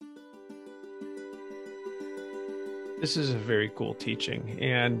This is a very cool teaching.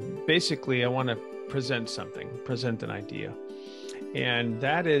 And basically, I want to present an idea. And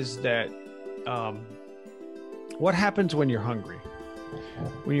that is that um, what happens when you're hungry?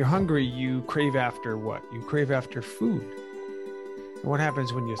 When you're hungry, you crave after what? You crave after food. And what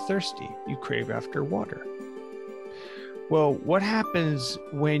happens when you're thirsty? You crave after water. Well, what happens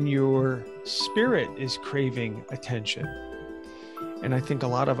when your spirit is craving attention? And I think a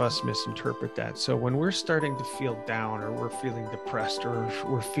lot of us misinterpret that. So when we're starting to feel down, or we're feeling depressed, or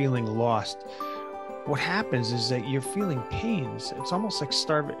we're feeling lost, what happens is that you're feeling pains. It's almost like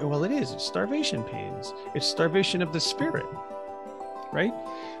well, it is. It's starvation pains. It's starvation of the spirit, right?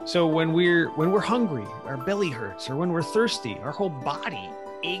 So when we're hungry, our belly hurts, or when we're thirsty, our whole body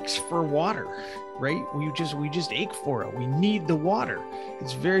aches for water, right? We just ache for it. We need the water.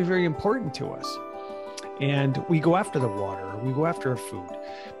 It's very, very important to us. And we go after the water, or we go after our food.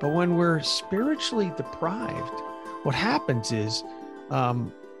 But when we're spiritually deprived, what happens is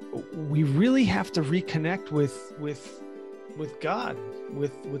we really have to reconnect with God,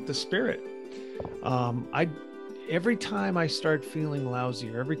 with the Spirit. Every time I start feeling lousy,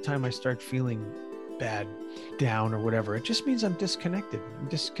 or every time I start feeling bad, down, or whatever, it just means I'm disconnected. I'm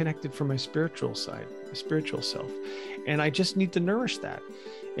disconnected from my spiritual side, my spiritual self. And I just need to nourish that.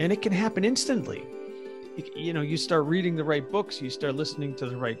 And it can happen instantly. You start reading the right books, you start listening to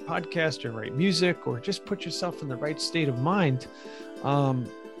the right podcast or right music, or just put yourself in the right state of mind.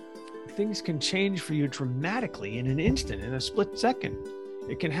 Things can change for you dramatically in an instant, in a split second.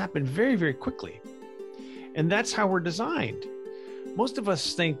 It can happen very, very quickly. And that's how we're designed. Most of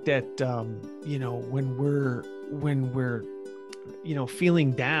us think that, when we're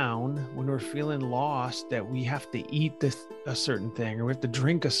feeling down, when we're feeling lost, that we have to eat a certain thing, or we have to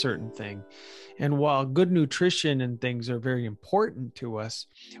drink a certain thing. And while good nutrition and things are very important to us,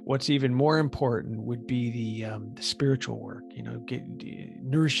 what's even more important would be the spiritual work,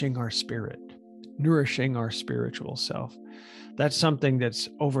 nourishing our spirit, nourishing our spiritual self. That's something that's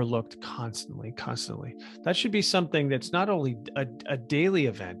overlooked constantly. That should be something that's not only a daily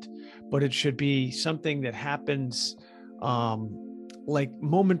event, but it should be something that happens like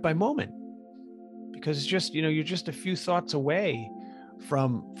moment by moment, because it's just, you're just a few thoughts away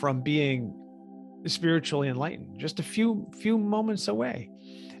from being spiritually enlightened, just a few moments away.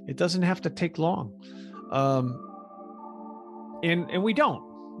 It doesn't have to take long. And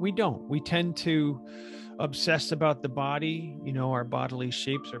we tend to obsess about the body, our bodily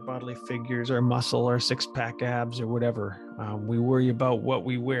shapes, our bodily figures, our muscle, our six-pack abs, or whatever. We worry about what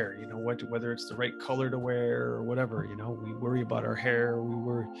we wear, whether it's the right color to wear or whatever. We worry about our hair.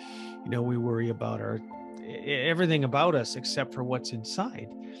 We worry about everything about us except for what's inside.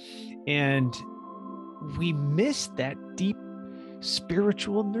 And we miss that deep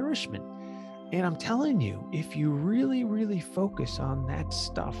spiritual nourishment. And I'm telling you, if you really, really focus on that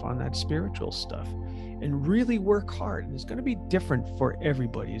stuff, on that spiritual stuff, and really work hard, and it's going to be different for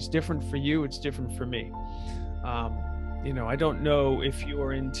everybody. It's different for you. It's different for me. I don't know if you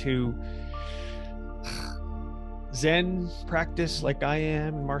are into Zen practice like I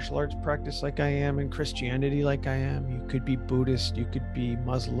am, martial arts practice like I am, and Christianity like I am. You could be Buddhist, you could be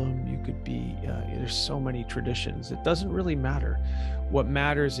Muslim, you could be, there's so many traditions. It doesn't really matter. What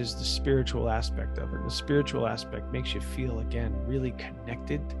matters is the spiritual aspect of it. The spiritual aspect makes you feel, again, really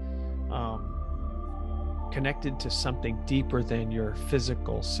connected, connected to something deeper than your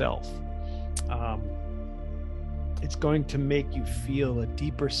physical self. It's going to make you feel a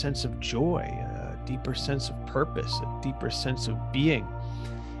deeper sense of joy, a deeper sense of purpose, a deeper sense of being.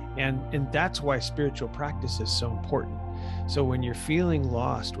 And that's why spiritual practice is so important. So when you're feeling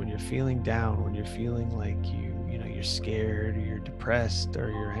lost, when you're feeling down, when you're feeling like you're scared, or you're depressed, or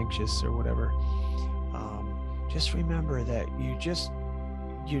you're anxious, or whatever, just remember that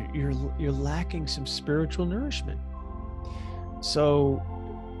you're lacking some spiritual nourishment. So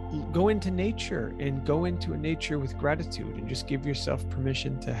go into nature, and go into a nature with gratitude, and just give yourself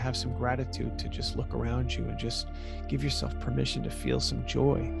permission to have some gratitude, to just look around you, and just give yourself permission to feel some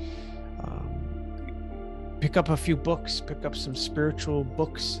joy. Pick up a few books, pick up some spiritual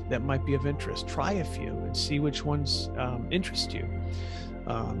books that might be of interest. Try a few and see which ones interest you.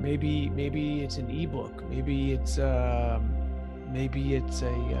 Maybe it's an ebook, maybe it's a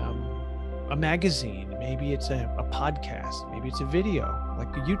magazine, maybe it's a podcast, maybe it's a video,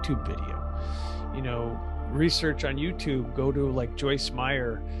 like a YouTube video. Research on YouTube, go to like Joyce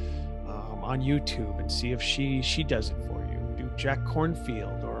Meyer on YouTube and see if she does it for you. Do Jack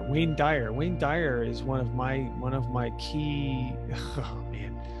Kornfield or Wayne Dyer. Wayne Dyer is one of my key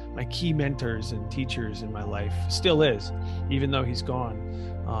my key mentors and teachers in my life. Still is, even though he's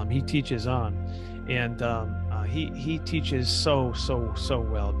gone. He teaches on, And he teaches so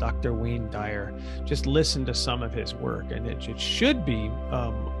well. Dr. Wayne Dyer. Just listen to some of his work, and it should be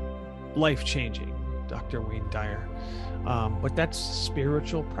life changing. Dr. Wayne Dyer. But that's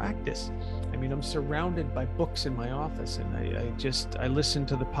spiritual practice. I mean, I'm surrounded by books in my office, and I listen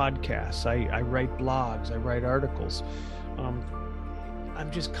to the podcasts. I write blogs. I write articles. I'm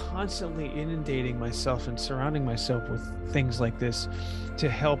just constantly inundating myself and surrounding myself with things like this to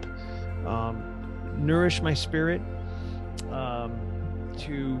help nourish my spirit,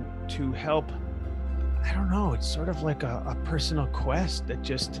 to help. I don't know. It's sort of like a personal quest that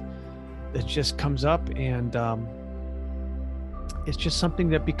just comes up, and it's just something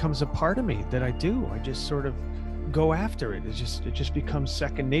that becomes a part of me that I do. I just sort of go after it. It just becomes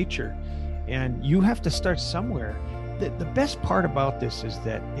second nature, and you have to start somewhere. The best part about this is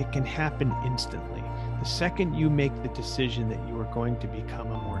that it can happen instantly. The second you make the decision that you are going to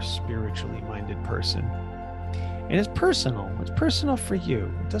become a more spiritually minded person. And it's personal. It's personal for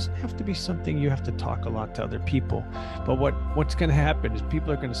you. It doesn't have to be something you have to talk a lot to other people. But what's going to happen is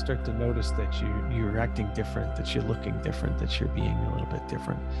people are going to start to notice that you're acting different, that you're looking different, that you're being a little bit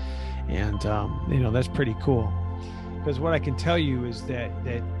different. And, that's pretty cool. Because what I can tell you is that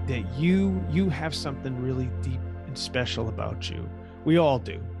you have something really deep and special about you. We all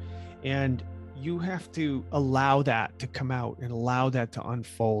do. And you have to allow that to come out and allow that to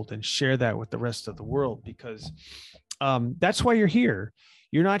unfold and share that with the rest of the world, because that's why you're here.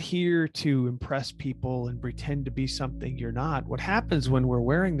 You're not here to impress people and pretend to be something you're not. What happens when we're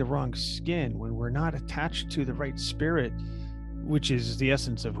wearing the wrong skin, when we're not attached to the right spirit, which is the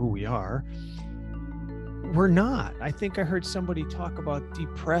essence of who we are, we're not. I think I heard somebody talk about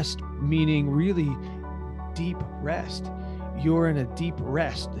depressed, meaning really deep rest. You're in a deep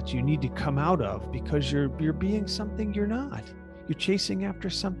rest that you need to come out of because you're being something you're not. You're chasing after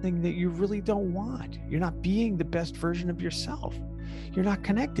something that you really don't want. You're not being the best version of yourself. You're not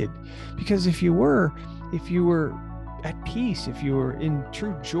connected. Because if you were at peace, if you were in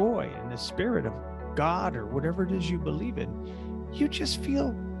true joy in the spirit of God or whatever it is you believe in, you just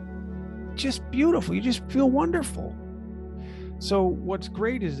feel just beautiful. You just feel wonderful. So what's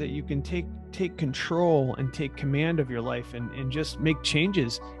great is that you can take control and take command of your life and just make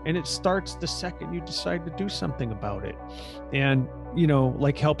changes. And it starts the second you decide to do something about it. And,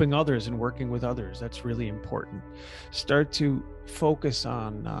 like helping others and working with others, that's really important. Start to focus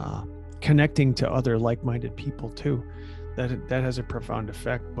on connecting to other like-minded people too. That has a profound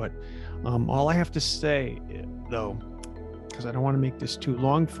effect. But all I have to say, though, because I don't want to make this too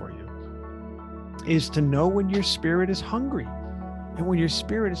long for you, is to know when your spirit is hungry. And when your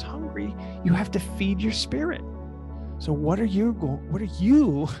spirit is hungry, you have to feed your spirit. So what are you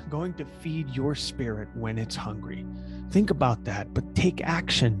going to feed your spirit when it's hungry? Think about that, but take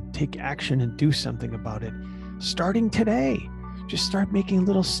action and do something about it. Starting today, just start making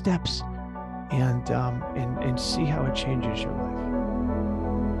little steps and see how it changes your life.